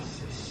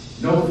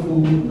 No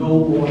food, no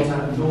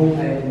water, no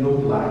air, no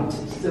light,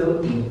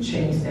 still in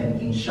chains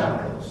and in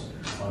shackles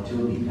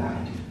until they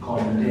died.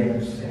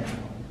 Condemned cell.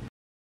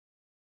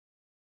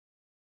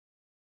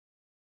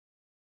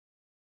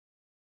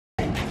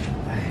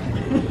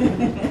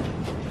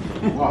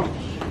 Watch.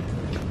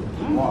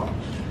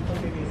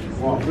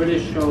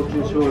 British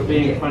soldiers who are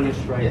being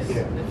punished right Yes,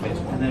 here. the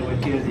first one. And then we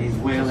hear these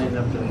wailing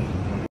of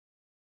the...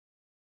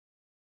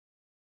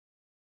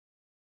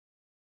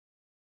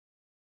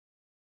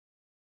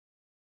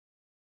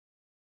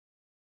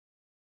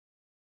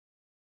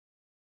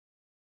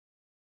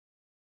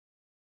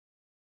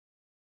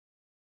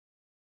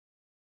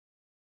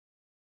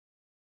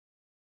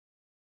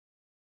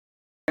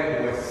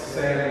 They were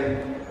selling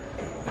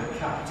the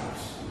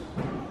captives.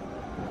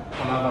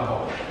 Another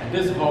hall. And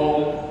this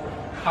hall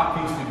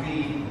happens to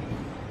be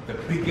the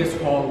biggest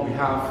hall we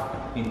have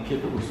in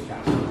Cape Coast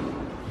Castle.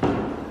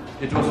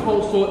 It was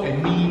also a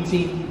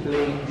meeting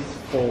place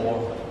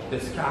for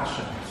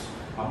discussions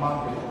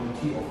among the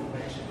committee of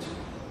merchants.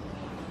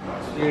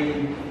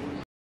 Today,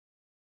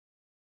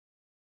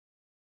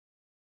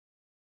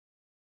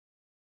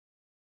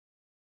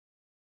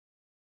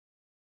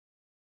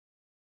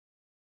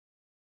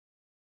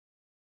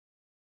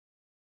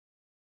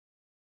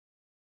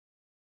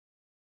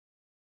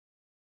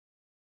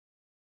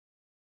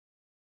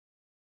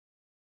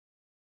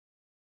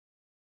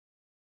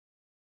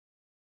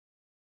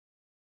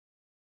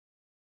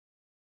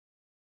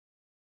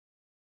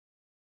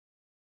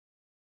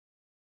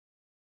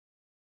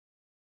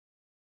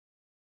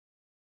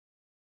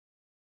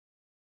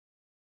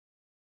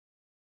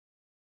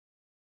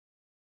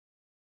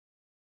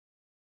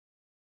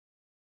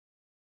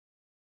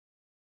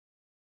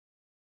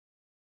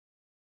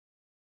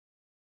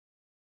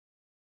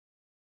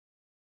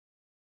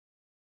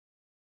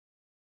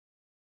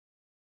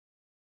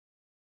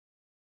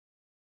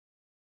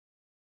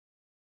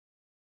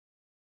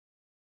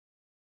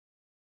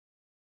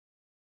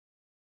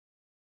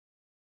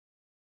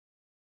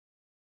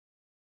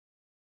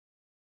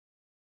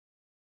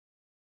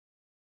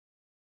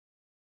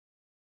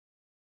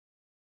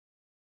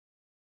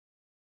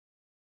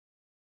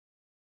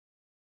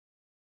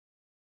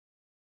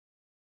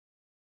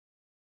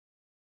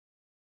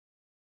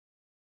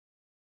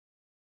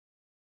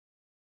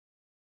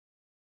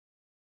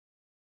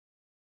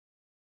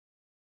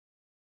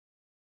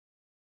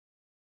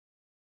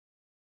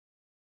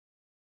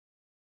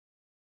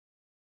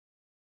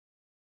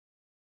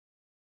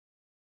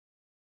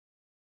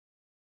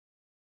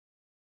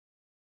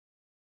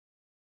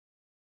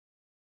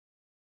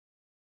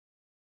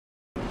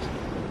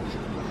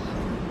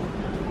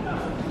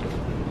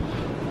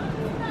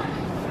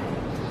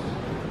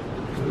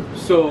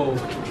 so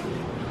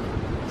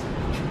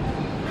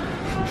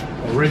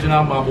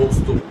original marble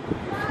stone,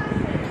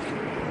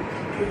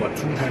 over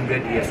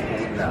 200 years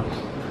old now.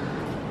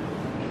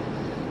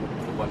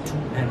 Over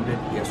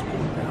 200 years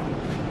old now.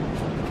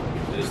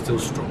 It is still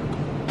strong.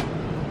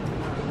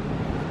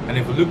 And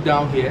if you look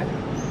down here,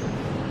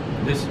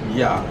 this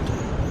yard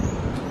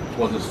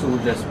was the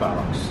soldiers'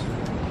 barracks,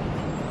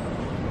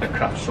 the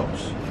craft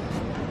shops,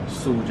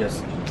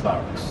 soldiers'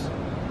 barracks.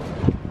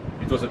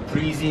 It was a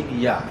prison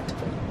yard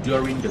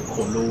during the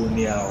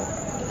colonial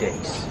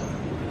days.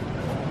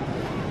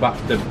 But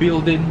the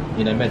building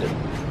in the middle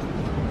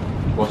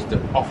was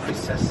the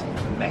officers'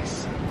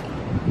 mess.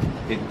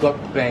 It got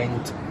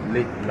burnt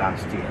late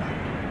last year,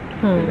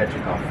 the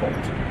electrical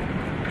fault.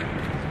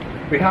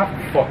 We have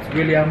Fort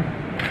William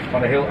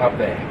on the hill up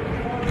there.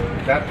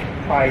 That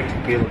white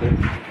building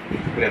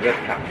with a red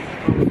cap,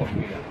 Fort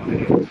William on the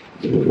hill.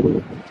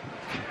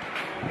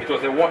 It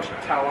was a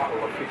watchtower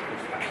over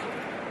People's Castle,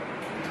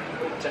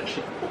 a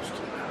protection post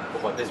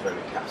over this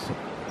very castle.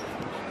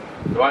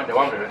 The one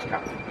with the red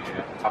cap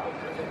up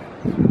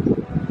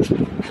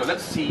there. So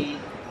let's see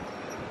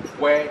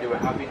where they were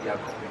having their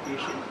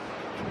communication.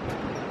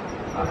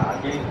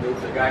 Again,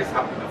 the guys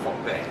have the fort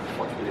there,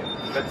 Fort William.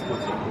 Let's go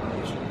to the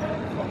communication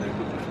from the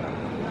equipment now.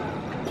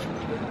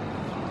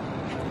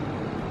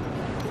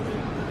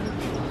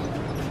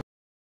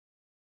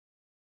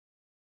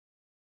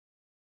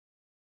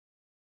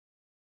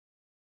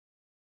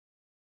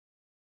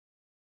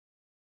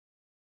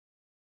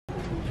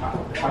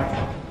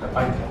 The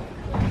python.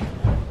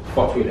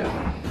 Fort William.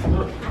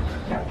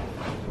 Yeah.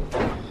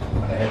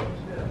 On the head.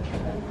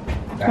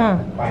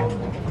 That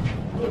python.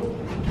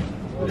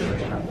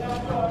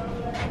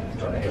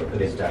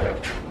 This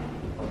direct.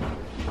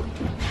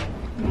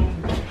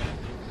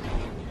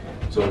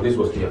 So this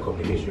was their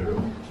communication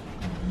room.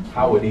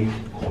 How were they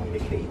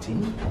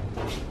communicating?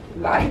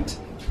 Light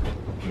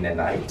in the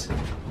night,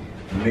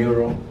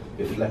 mirror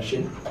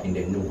reflection in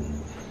the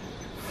noon,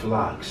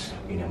 flags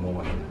in the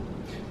morning,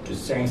 to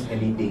sense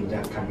any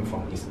danger coming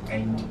from his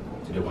end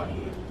to the one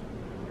here.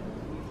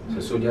 So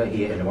soldier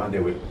here and the one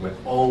there were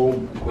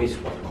always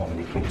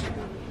communicating.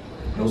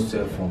 No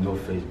cell phone, no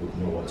Facebook,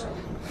 no WhatsApp.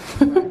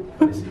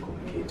 Honestly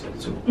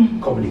communicated. So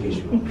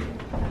communication only.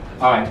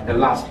 Alright, the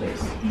last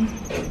place.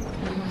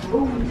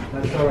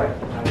 That's alright.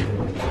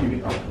 Keep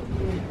it up.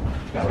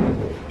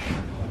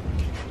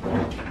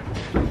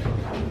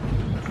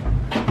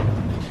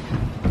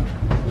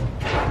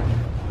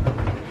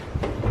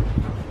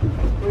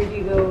 Where do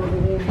you go over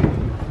there?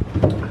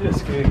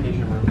 This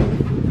communication room.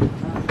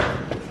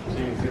 So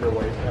you can see the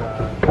white,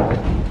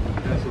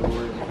 that's what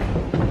we're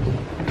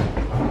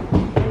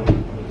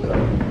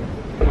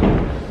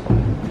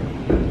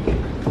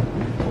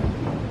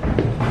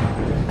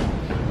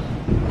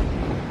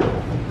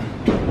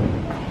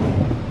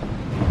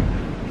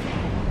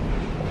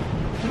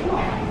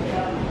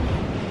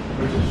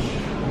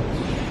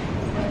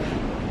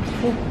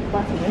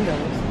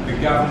The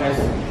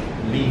governor's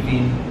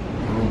living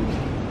room.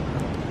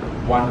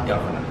 One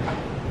governor,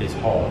 his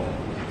hall,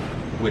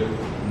 with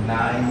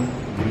 9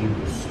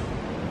 windows.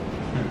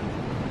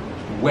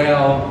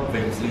 Well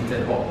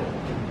ventilated hall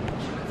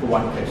for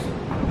one person.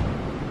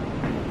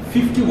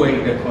 50 were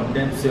in the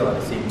condensed cell at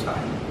the same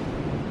time.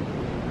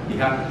 He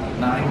had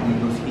 9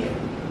 windows here.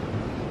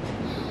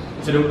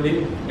 So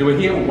they were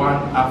here one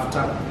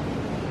after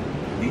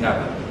the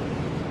other,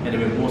 and they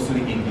were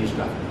mostly English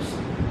governors.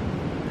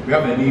 We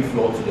have a new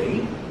floor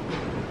today.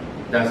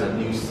 That's a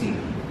new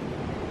ceiling,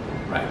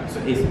 right?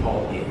 So it's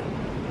all here.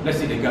 Let's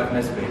see the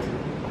governor's bedroom.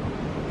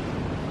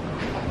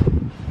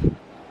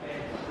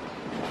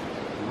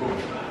 Room.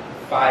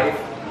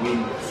 5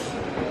 windows.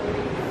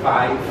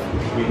 5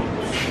 windows.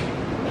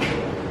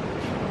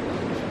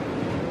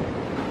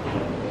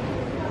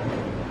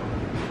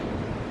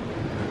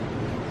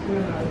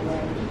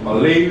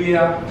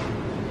 Malaria,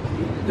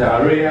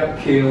 diarrhea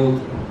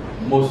killed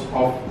most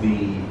of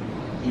the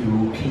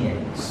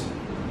Europeans.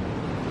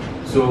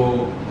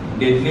 So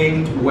they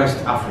named West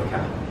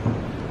Africa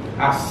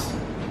as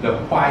the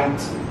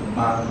white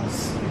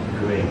man's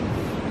grave.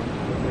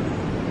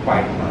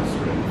 White man's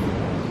grave.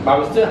 But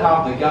we still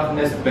have the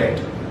governor's bed,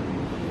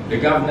 the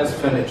governor's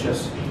furniture,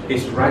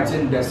 his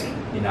writing desk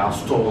in our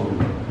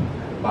storeroom,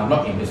 but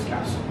not in this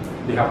castle.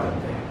 They have them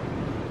there.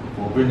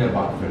 We'll bring them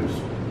back very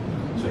soon.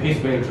 So his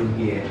bedroom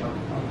here,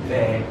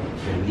 there,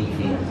 the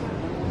living room.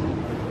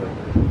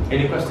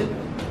 Any question?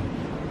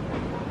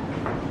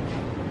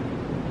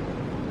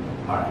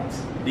 Alright,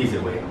 this is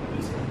the way.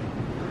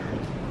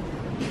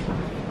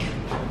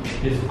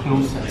 This is a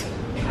closet.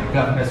 The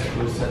governor's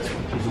closet.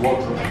 His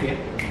wardrobe here.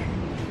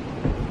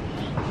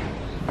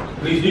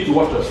 Please need to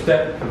watch your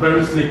step.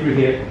 Very slippery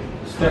here.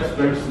 Steps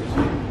very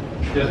slippery.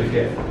 Just be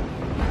careful.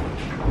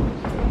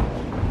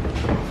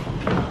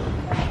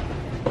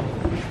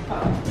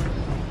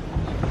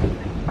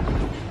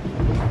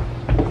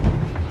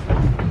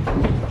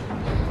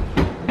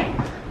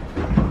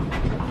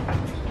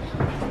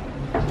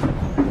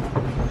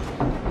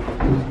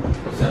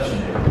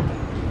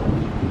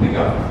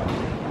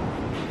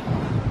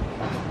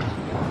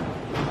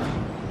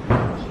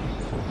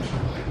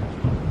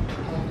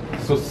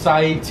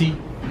 Society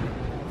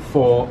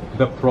for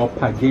the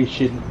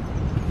Propagation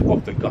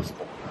of the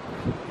Gospel.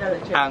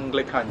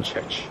 Anglican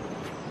Church,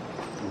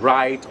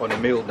 right on the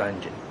male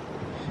dungeon.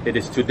 It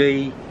is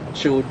today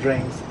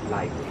children's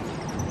library.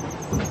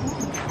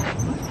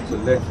 So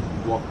let's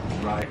walk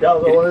right. Yeah, I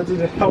want to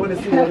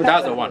see what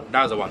That's the one.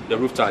 That's the one. The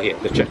roof tile here.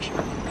 The church.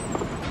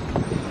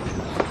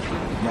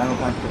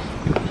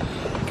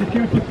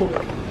 security post.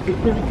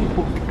 Security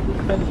post.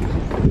 Thank you.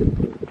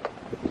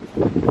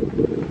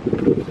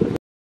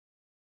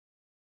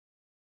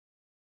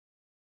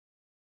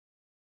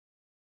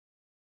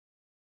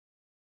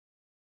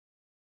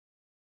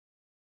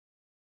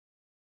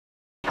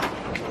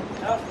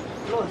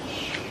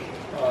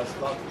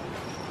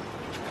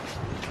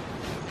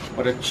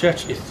 But the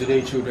church is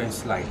today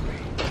children's library.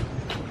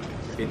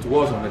 It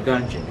was on the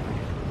dungeon,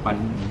 but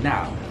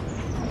now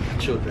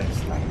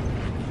children's library.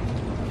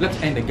 Let's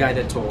end the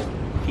guided tour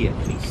here,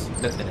 please.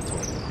 Let's end the tour.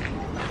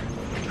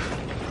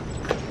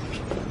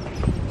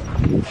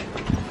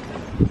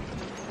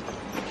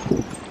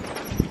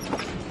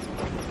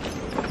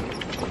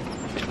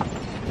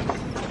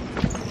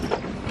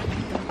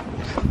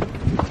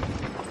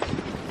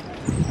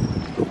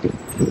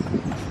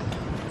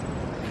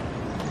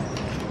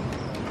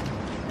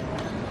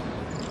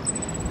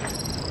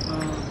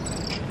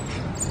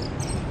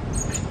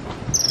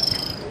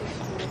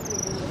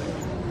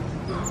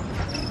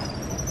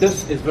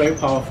 This is very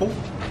powerful.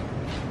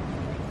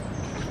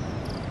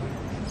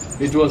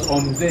 It was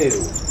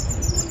unveiled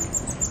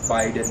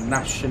by the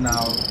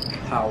National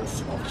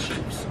House of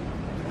Chiefs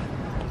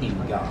in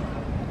Ghana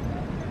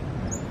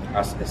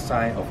as a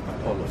sign of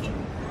apology.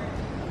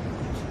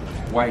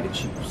 Why the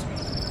chiefs?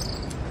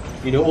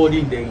 In the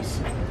olden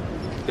days,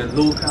 the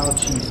local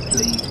chiefs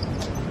played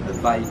a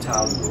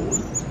vital role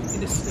in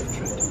the slave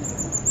trade.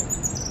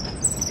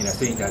 And I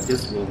think that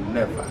this will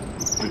never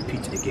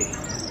repeat again.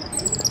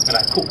 And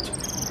I quote,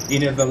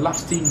 in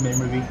everlasting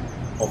memory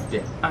of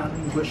the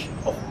anguish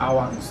of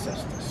our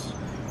ancestors,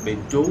 may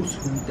those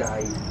who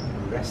died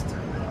rest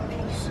in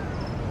peace.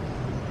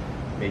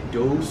 May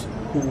those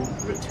who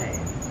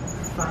return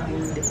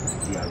find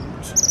their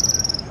roots.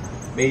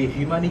 May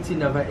humanity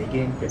never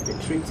again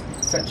perpetrate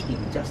such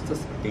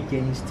injustice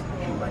against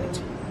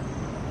humanity.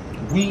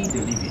 We,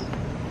 the living,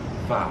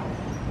 vow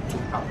to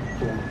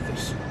uphold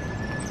this.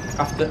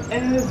 After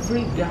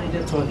every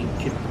guided tour in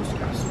Cape Coast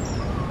Castle,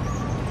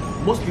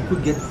 most people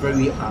get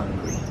very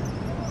angry.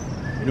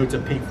 You know, it's a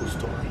painful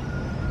story.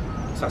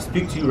 So I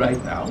speak to you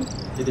right now,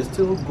 it is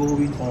still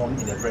going on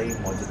in a very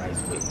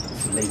modernized way.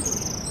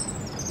 Slavery.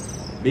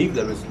 Maybe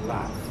there is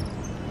love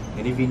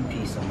and even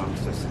peace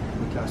amongst us,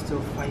 we can still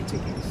fight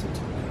against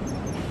it.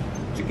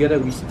 Together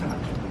we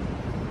stand,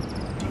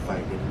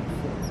 divided we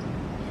fall.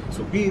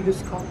 So be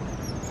this cup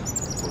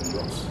for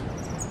yours.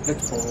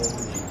 Let's all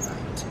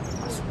unite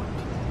as one.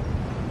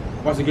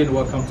 Once again,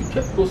 welcome to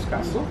Cape Coast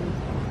Castle.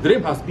 The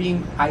name has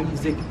been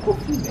Isaac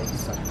Kofi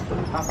Mensah.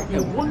 Have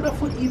a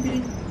wonderful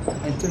evening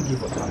and thank you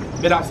for coming.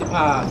 Good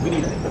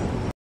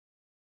evening.